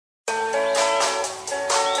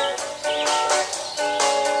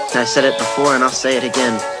I said it before and I'll say it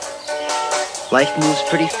again. Life moves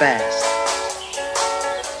pretty fast.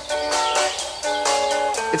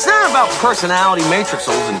 It's not about personality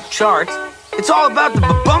matrixels and charts. It's all about the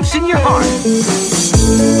bumps in your heart.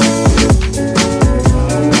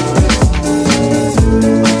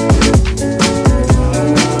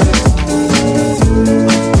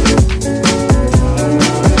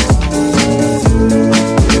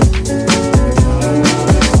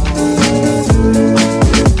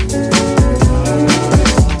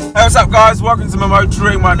 Hey, what's up guys? Welcome to my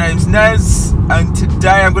motoring. My name's Nez and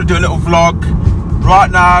today I'm going to do a little vlog.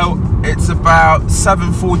 Right now it's about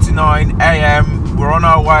 7:49 AM. We're on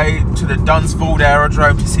our way to the Dunsfold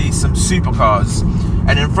Aerodrome to see some supercars,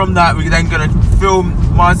 and then from that we're then going to film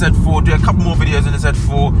my Z4, do a couple more videos in the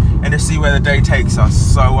Z4 and to see where the day takes us.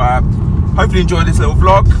 So hopefully enjoy this little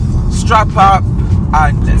vlog. Strap up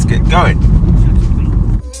and let's get going.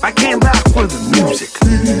 I came back for the music.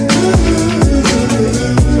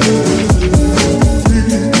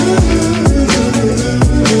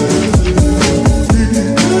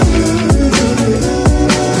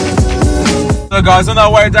 So guys, on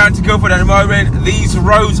our way down to Guildford at the moment. These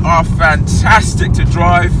roads are fantastic to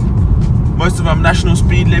drive. Most of them national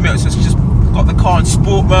speed limits. It's just got the car in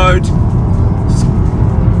sport mode.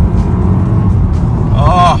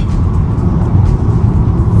 Oh,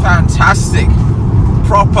 fantastic.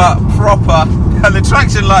 Proper. And the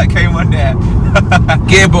traction light came on there.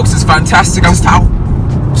 Gearbox is fantastic. Just how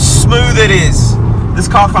smooth it is. This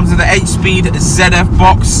car comes with an 8-speed ZF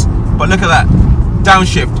box. But look at that.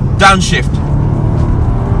 Downshift.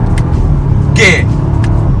 Gear.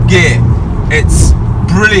 It's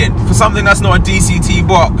brilliant for something that's not a DCT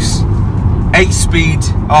box. 8-speed.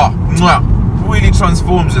 Oh, really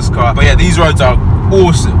transforms this car. But yeah, these roads are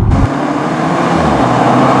awesome.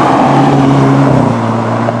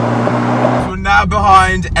 So we're now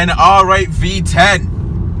behind an R8 V10.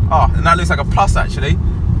 Oh, and that looks like a plus actually.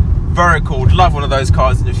 Very cool. Love one of those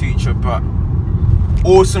cars in the future. But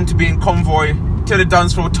awesome to be in convoy to the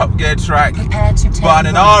Dunsfold Top Gear track. But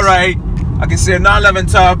an R8. I can see a 911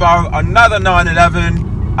 turbo, another 911,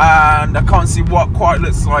 and I can't see what quite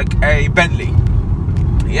looks like a Bentley.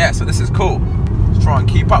 Yeah, so this is cool. Let's try and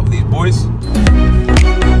keep up with these boys.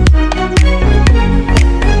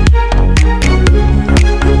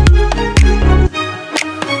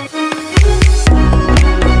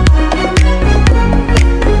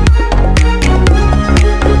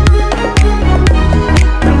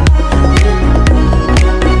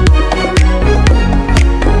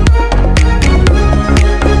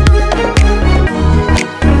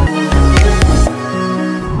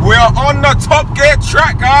 On the Top Gear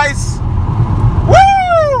track, guys.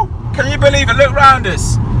 Woo! Can you believe it? Look around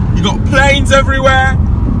us. You got planes everywhere.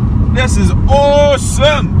 This is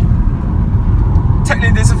awesome.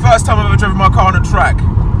 Technically, this is the first time I've ever driven my car on a track.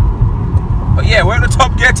 But yeah, we're on the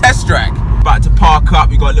Top Gear test track. About to park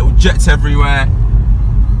up. You got little jets everywhere.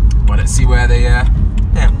 But let's see where they,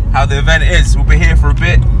 how the event is. We'll be here for a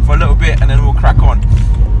little bit, and then we'll crack on.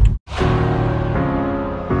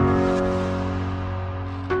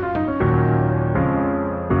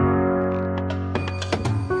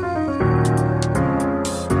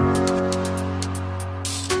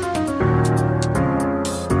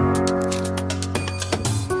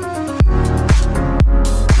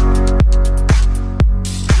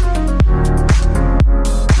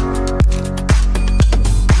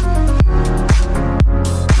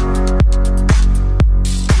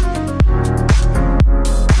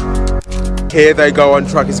 Here they go on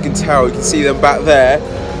track, as you can tell. You can see them back there,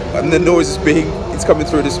 and the noise it's coming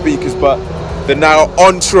through the speakers, but they're now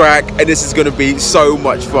on track, and this is going to be so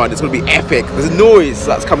much fun. It's going to be epic. The noise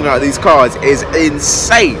that's coming out of these cars is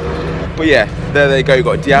insane. But yeah, there they go. You've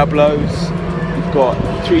got Diablos, you've got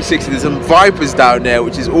 360, there's some Vipers down there,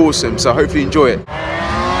 which is awesome, so hopefully you enjoy it.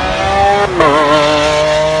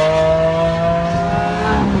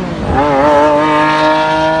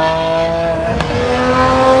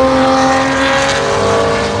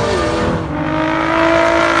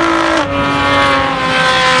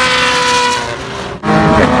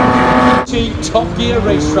 Top Gear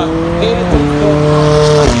racetrack here at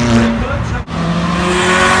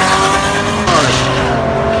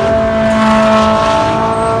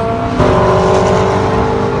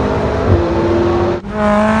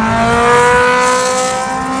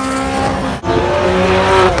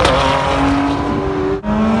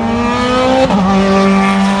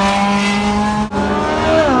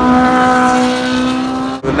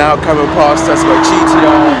We're now coming past us, got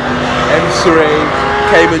GTR, M3,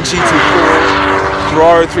 Cayman GT4,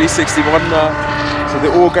 Ferrari 360 Wonder. So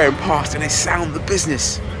they're all going past and they sound the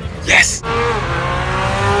business. Yes!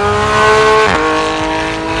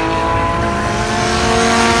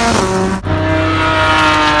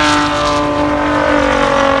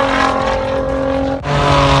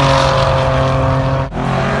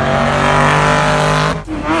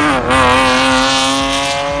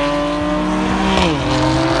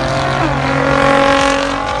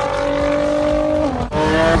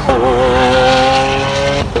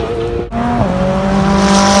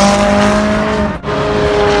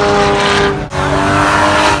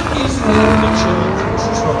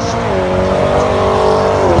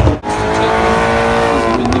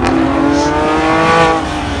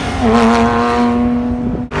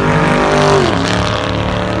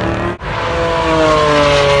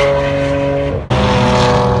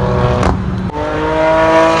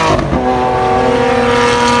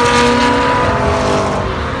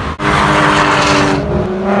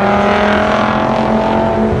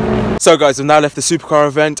 So guys, I've now left the supercar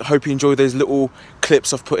event. I hope you enjoyed those little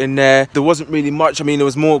clips I've put in there. There wasn't really much. I mean, there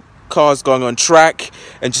was more cars going on track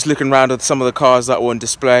and just looking around at some of the cars that were on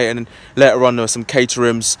display, and then later on there were some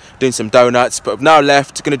caterings doing some donuts. But I've now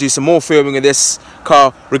left, going to do some more filming in this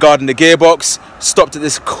car regarding the gearbox. Stopped at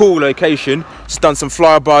this cool location, just done some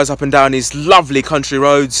flybys up and down these lovely country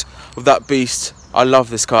roads of that beast. I love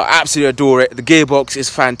this car, absolutely adore it. The gearbox is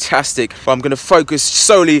fantastic, but I'm going to focus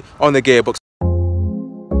solely on the gearbox.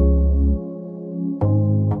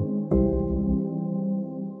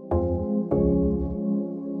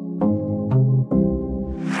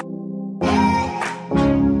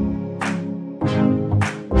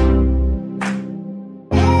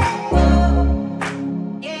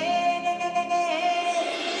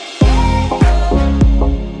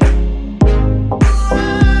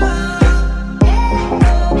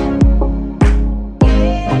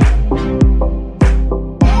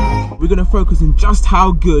 We're going to focus on just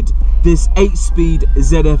how good this 8-speed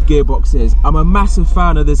ZF gearbox is. I'm a massive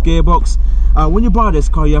fan of this gearbox. When you buy this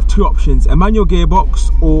car, you have two options: a manual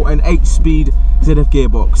gearbox or an 8-speed ZF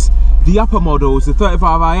gearbox. The upper models, the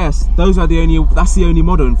 35IS, that's the only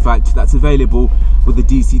model in fact that's available with the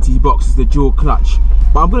DCT box, the dual clutch.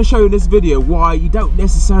 But I'm going to show you in this video why you don't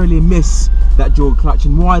necessarily miss that dual clutch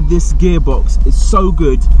and why this gearbox is so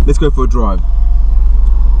good. Let's go for a drive.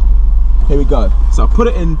 Here we go. So I put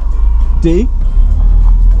it in D.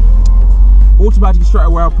 Automatically straight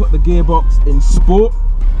away I'll put the gearbox in sport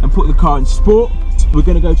and put the car in sport. We're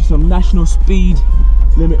going to go to some national speed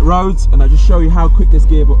limit roads and I'll just show you how quick this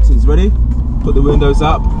gearbox is. Ready? Put the windows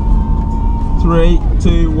up. 3,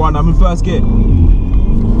 2, 1. I'm in first gear.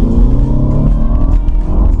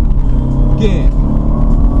 Gear.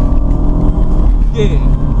 Gear.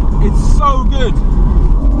 It's so good.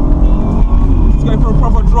 Let's go for a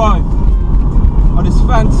proper drive on this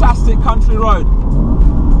fantastic country road.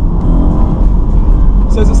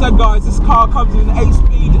 So as I said guys, this car comes with an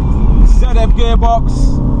 8-speed ZF gearbox,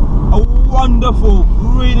 a wonderful,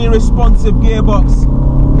 really responsive gearbox.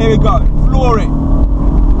 Here we go, floor it.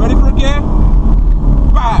 Ready for a gear?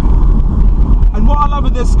 Bam! And what I love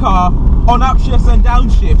with this car, on upshifts and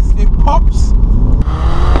downshifts, it pops.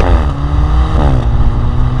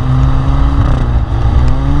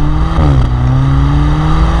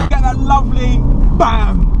 Get that lovely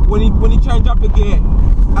bam when you change up the gear,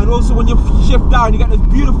 and also when you shift down you get those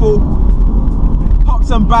beautiful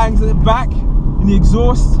pops and bangs at the back in the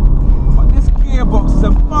exhaust. But this gearbox is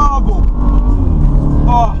a marvel.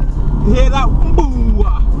 Oh, you hear that? Boom!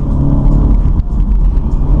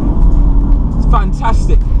 It's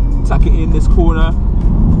fantastic. Tuck it in this corner.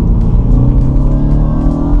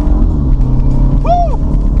 Woo!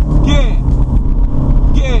 Gear,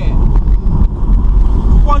 gear,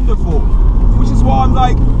 wonderful. Which is why I'm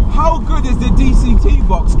like, how good is the DCT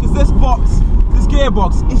box? Because this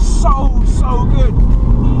gearbox is so good.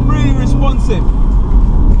 Really responsive.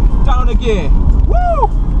 Down a gear. Woo!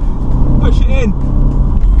 Push it in.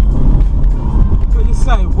 What you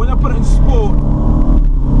say? When I put it in sport,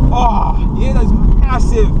 oh, you hear those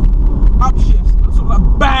massive upshifts. Sort of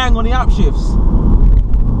like bang on the upshifts.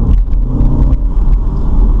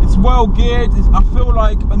 It's well geared. I feel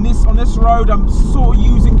like on this road I'm sort of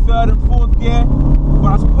using 3rd and 4th gear,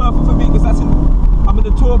 but that's perfect for me because I'm in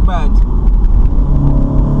the torque band.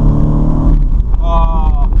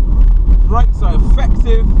 Oh, brakes are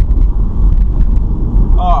effective.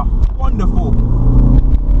 Oh, wonderful.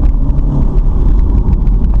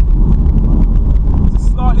 It's a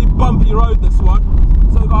slightly bumpy road, this one,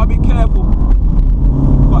 so you gotta be careful.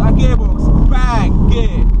 But that gearbox, bang,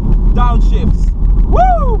 gear, downshifts.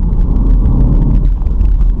 Woo!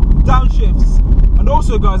 Downshifts. And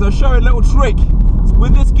also guys, I'll show you a little trick.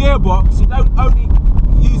 With this gearbox, you don't only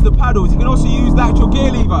use the paddles, you can also use the actual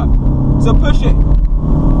gear lever. So push it.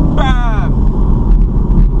 Bam!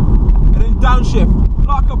 And then downshift.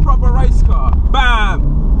 Like a proper race car. Bam!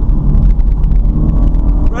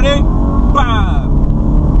 Ready? Bam!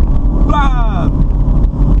 Bam!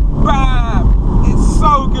 Bam! It's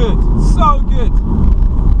so good. So good.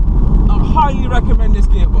 I highly recommend this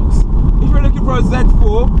gearbox. If you're looking for a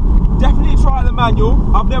Z4, definitely try the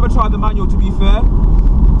manual. I've never tried the manual, to be fair.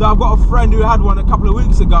 I've got a friend who had one a couple of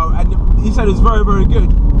weeks ago and he said it was very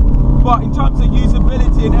good. But in terms of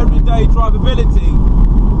usability and everyday drivability,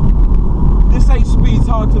 this 8-speed is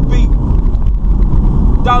hard to beat.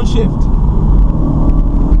 Downshift.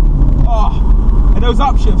 Oh, and those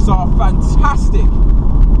upshifts are fantastic.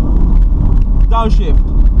 Downshift.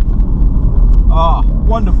 Ah, oh,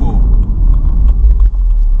 wonderful.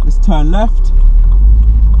 Let's turn left.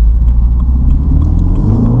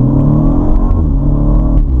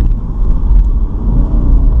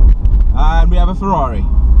 Ferrari.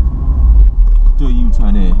 Do a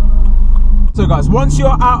U-turn here. So guys, once you're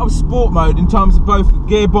out of sport mode in terms of both the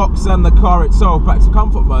gearbox and the car itself, back to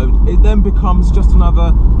comfort mode, it then becomes just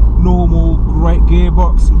another normal, great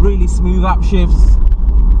gearbox, really smooth upshifts.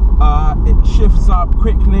 It shifts up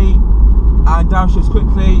quickly and downshifts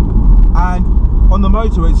quickly, and on the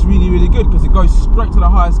motorway it's really, really good because it goes straight to the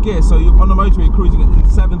highest gear. So you're on the motorway cruising in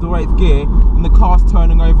 7th or 8th gear and the car's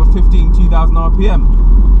turning over 2,000 RPM.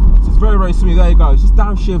 So it's very, very smooth. There you go, it's just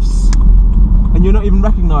downshifts and you're not even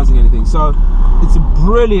recognizing anything. So it's a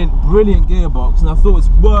brilliant, brilliant gearbox, and I thought it's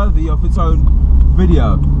worthy of its own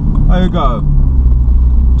video. There you go,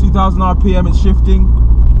 2,000 RPM, it's shifting,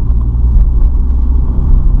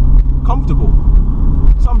 comfortable.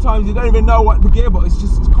 Sometimes you don't even know what the gearbox is,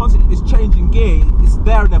 just it's constantly, it's changing gear, it's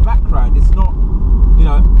there in the background, it's not, you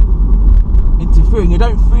know, interfering. You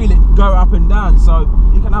don't feel it go up and down, so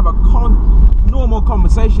you can have a normal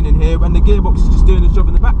conversation in here when the gearbox is just doing its job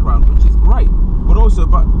in the background, which is great. But also,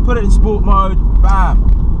 put it in sport mode, bam,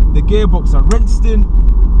 the gearbox are rinsed in,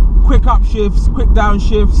 quick upshifts, quick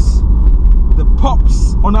downshifts. The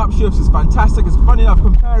pops on upshifts is fantastic. It's funny enough,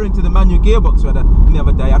 comparing to the manual gearbox we had the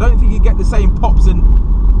other day, I don't think you get the same pops and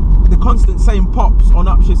the constant same pops on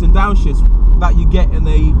upshifts and downshifts that you get in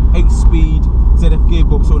the 8-speed ZF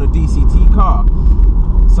gearbox or in a DCT car.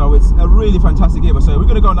 So it's a really fantastic gearbox. So we're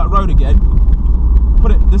going to go on that road again.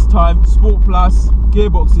 Put it this time Sport Plus,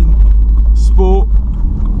 gearbox in Sport.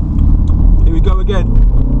 Here we go again.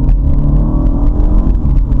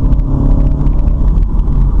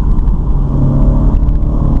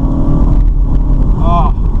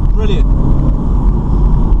 Brilliant. I'm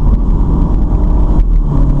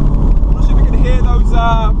not sure if you can hear those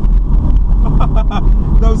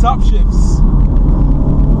those upshifts.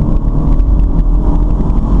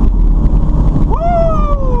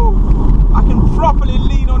 Woo! I can properly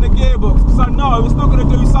lean on the gearbox because I know it's not going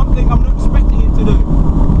to do something I'm not expecting it to do.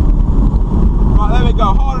 Right, there we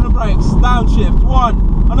go. Hard on the brakes. Downshift. One.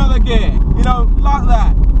 Another gear. You know, like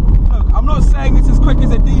that. Look, I'm not saying it's as quick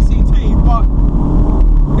as a DCT, but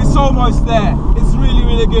it's almost there. It's really,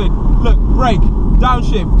 really good. Look, brake,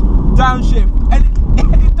 downshift, downshift, and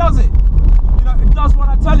it does it. You know, it does what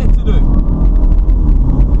I tell it to do.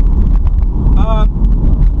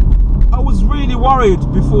 I was really worried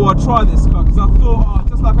before I tried this car because I thought, oh,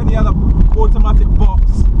 just like any other automatic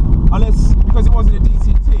box, because it wasn't a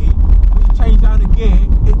DCT, when you change down a gear,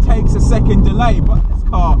 it takes a second delay. But this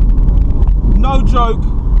car, no joke,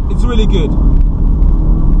 it's really good.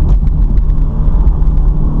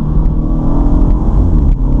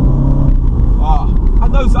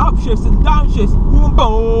 Those upshifts and downshifts, boom,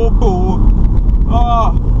 boom, boom.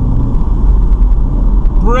 Oh,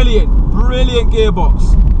 brilliant, brilliant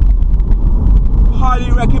gearbox.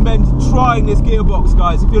 Highly recommend trying this gearbox,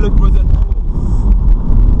 guys, if you're looking for a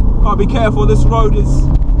ZF. Gotta be careful, this road is a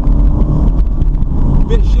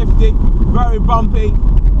bit shifty, very bumpy,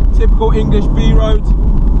 typical English B road,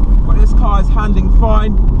 but this car is handling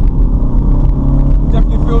fine.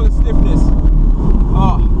 Definitely feel the stiffness.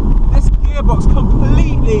 Oh, this gearbox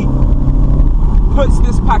completely puts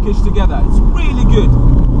this package together. It's really good.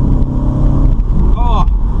 Oh,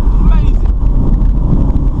 amazing.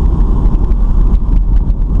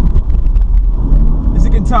 As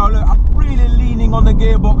you can tell, look, I'm really leaning on the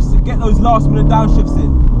gearbox to get those last minute downshifts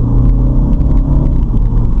in.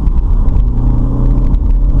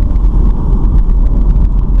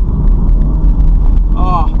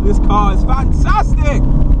 Oh, this car is fantastic.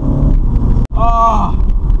 Oh,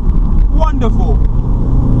 wonderful.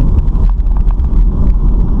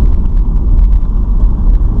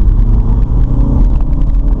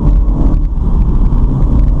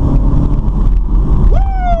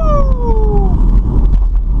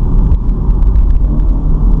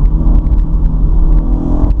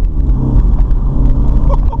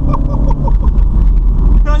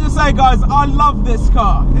 Can I just say, guys, I love this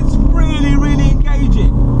car. It's really, really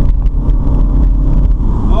engaging.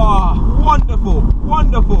 Oh, wonderful,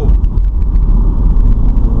 wonderful.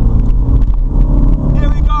 Here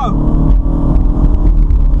we go.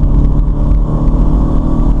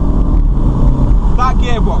 That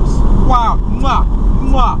gearbox, wow, mwah,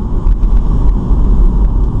 mwah.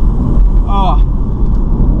 Oh.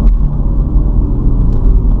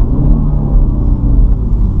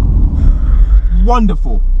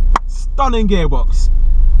 Wonderful, stunning gearbox.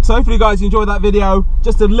 So hopefully, guys, you enjoyed that video.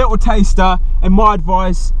 Just a little taster and my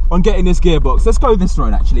advice on getting this gearbox. Let's go this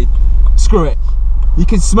road, actually. Screw it. You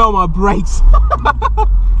can smell my brakes.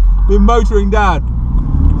 Been motoring down.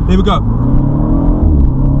 Here we go.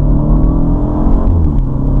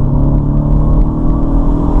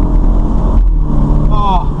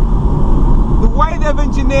 Oh, the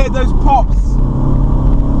near those pops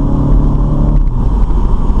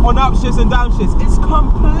on upshifts and downshifts. It's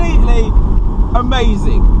completely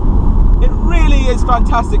amazing. It really is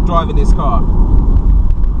fantastic driving this car.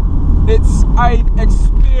 It's an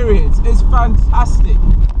experience. It's fantastic.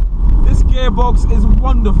 This gearbox is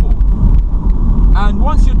wonderful. And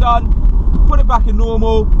once you're done, put it back in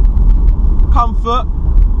normal, comfort,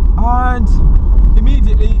 and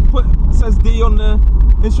immediately says D on the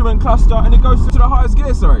instrument cluster, and it goes to the highest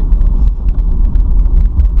gear, sorry.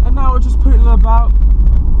 And now we're just putting about,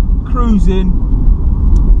 cruising,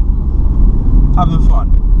 having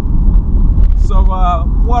fun. So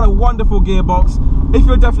what a wonderful gearbox. If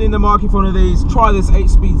you're definitely in the market for one of these, try this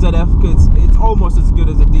 8-speed ZF, because it's almost as good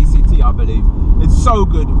as a DCT, I believe. It's so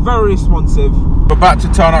good, very responsive. We're about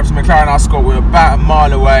to turn up to McLaren Ascot. We're about a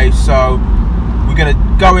mile away, so we're going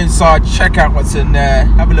to go inside, check out what's in there,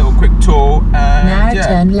 have a little quick tour, and now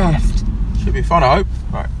turn left. Should be fun, I hope.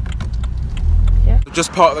 Right. Yeah.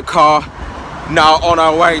 Just parked the car. Now on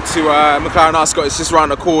our way to McLaren Ascot. It's just around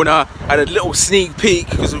the corner. And a little sneak peek,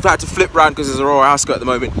 because we've had to flip round because there's a Royal Ascot at the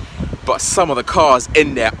moment. But some of the cars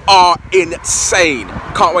in there are insane.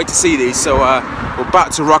 Can't wait to see these. So we're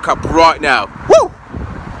about to rock up right now. Woo!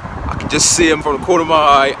 I can just see them from the corner of my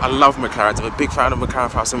eye. I love McLarens. I'm a big fan of McLaren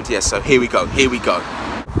 570S. So here we go. Here we go.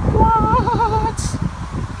 What?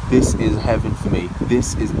 This is heaven for me.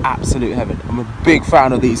 This is absolute heaven. I'm a big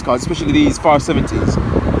fan of these cars, especially these 570s.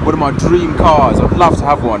 One of my dream cars. I'd love to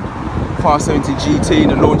have one. 570 GT in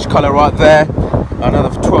the launch colour right there. Another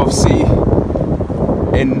 12C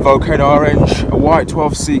in Volcano Orange. A white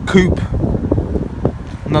 12C coupe.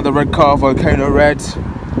 Another red car, Volcano Red.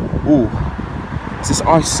 Ooh, it's this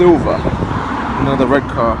Ice Silver. Another red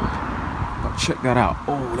car. But check that out.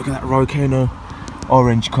 Oh, look at that Volcano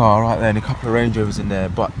Orange car right there, and a couple of Range Rovers in there.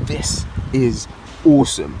 But this is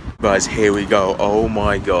awesome. Guys, here we go. Oh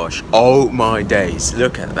my gosh. Oh my days.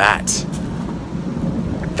 Look at that.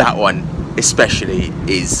 That one especially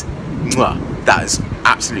is mwah, that is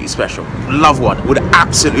absolutely special. Love one. Would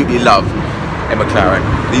absolutely love a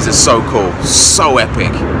McLaren. These are so cool. So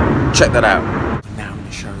epic. Check that out. Now in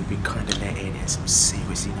the show, we've been kind of let in. There's some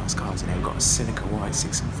seriously nice cars in there. We've got a Seneca White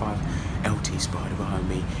 6.5 LT Spider behind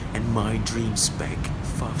me, and my dream spec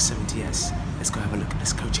 570S. Let's go have a look.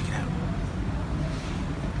 Let's go check it out.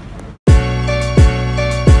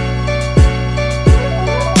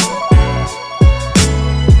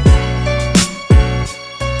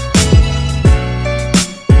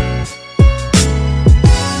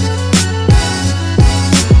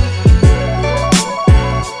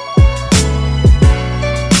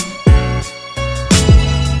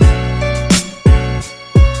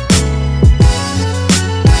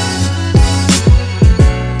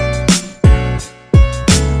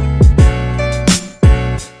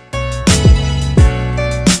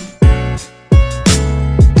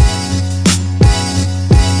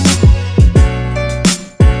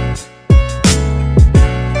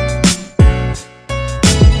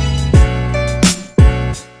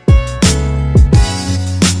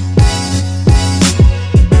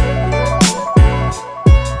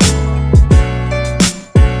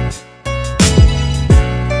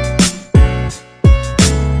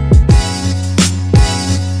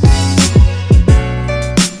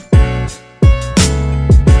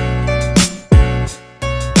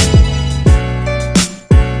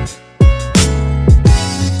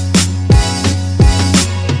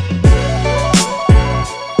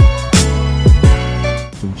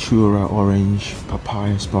 Orange,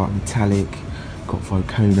 Papaya Spark Metallic, got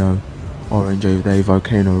Volcano Orange over there,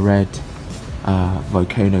 Volcano Red,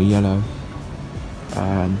 Volcano Yellow,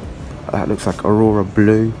 that looks like Aurora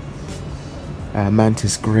Blue,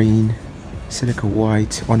 Mantis Green, Silica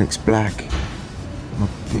White, Onyx Black. I'm a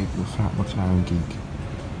big flat McLaren geek,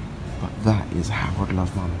 but that is how I'd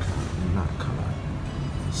love my McLaren in that colour.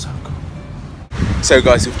 So cool. So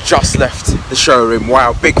guys, we've just left the showroom.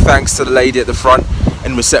 Wow, big thanks to the lady at the front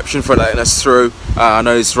in reception for letting us through. I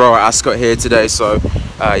know it's Royal Ascot here today, so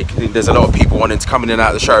there's a lot of people wanting to come in and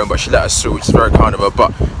out of the showroom, but she let us through, which is very kind of her.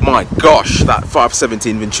 But my gosh, that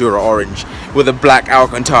 517 Ventura Orange with the black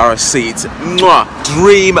Alcantara seats, mwah,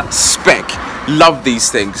 dream spec. Love these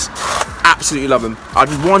things, absolutely love them.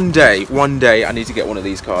 One day I need to get one of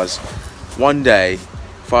these cars. One day,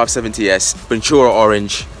 570S Ventura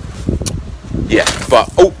Orange. Yeah, but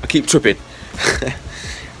oh, I keep tripping.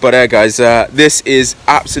 But guys, this is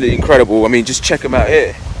absolutely incredible. I mean, just check them out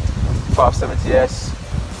here. 570S,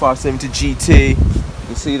 570 GT. You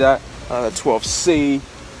can see that. 12C.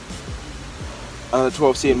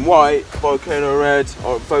 12C in white. Volcano Red.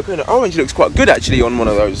 Or Volcano Orange looks quite good actually on one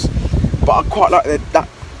of those. But I quite like that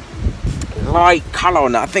light colour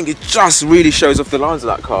on that. I think it just really shows off the lines of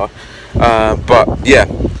that car. But yeah,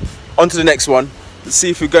 on to the next one. Let's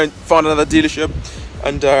see if we go and find another dealership,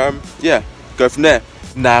 and yeah, go from there.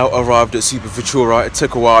 Now arrived at Super Futura. It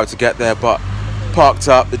took a while to get there, but parked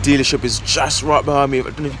up. The dealership is just right behind me. I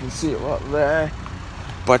don't know if you can see it right there.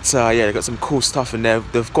 But yeah, they've got some cool stuff in there.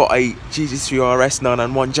 They've got a GT3 RS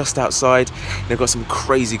 991 just outside. They've got some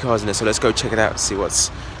crazy cars in there, so let's go check it out and see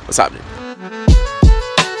what's happening.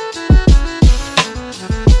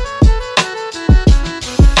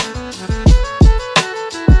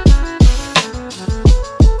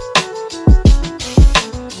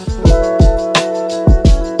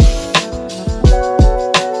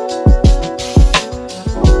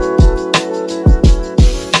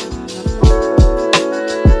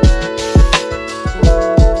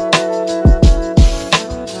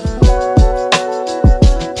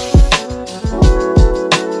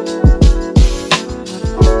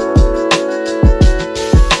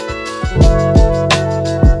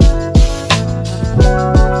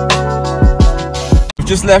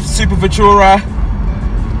 Just left Super Futura,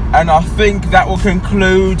 and I think that will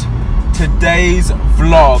conclude today's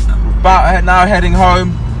vlog. About now heading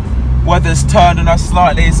home. Weather's turned on us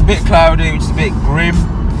slightly. It's a bit cloudy, which is a bit grim,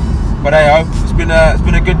 but hey, it's been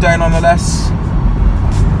a good day nonetheless.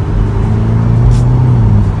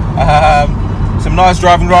 Some nice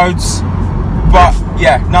driving roads, but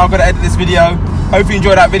yeah, now I've got to edit this video. Hope you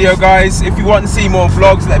enjoyed that video, guys. If you want to see more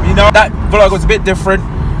vlogs, let me know. That vlog was a bit different.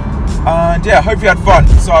 And yeah, hope you had fun.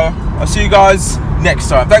 So I'll see you guys next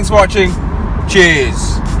time. Thanks for watching.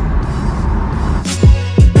 Cheers.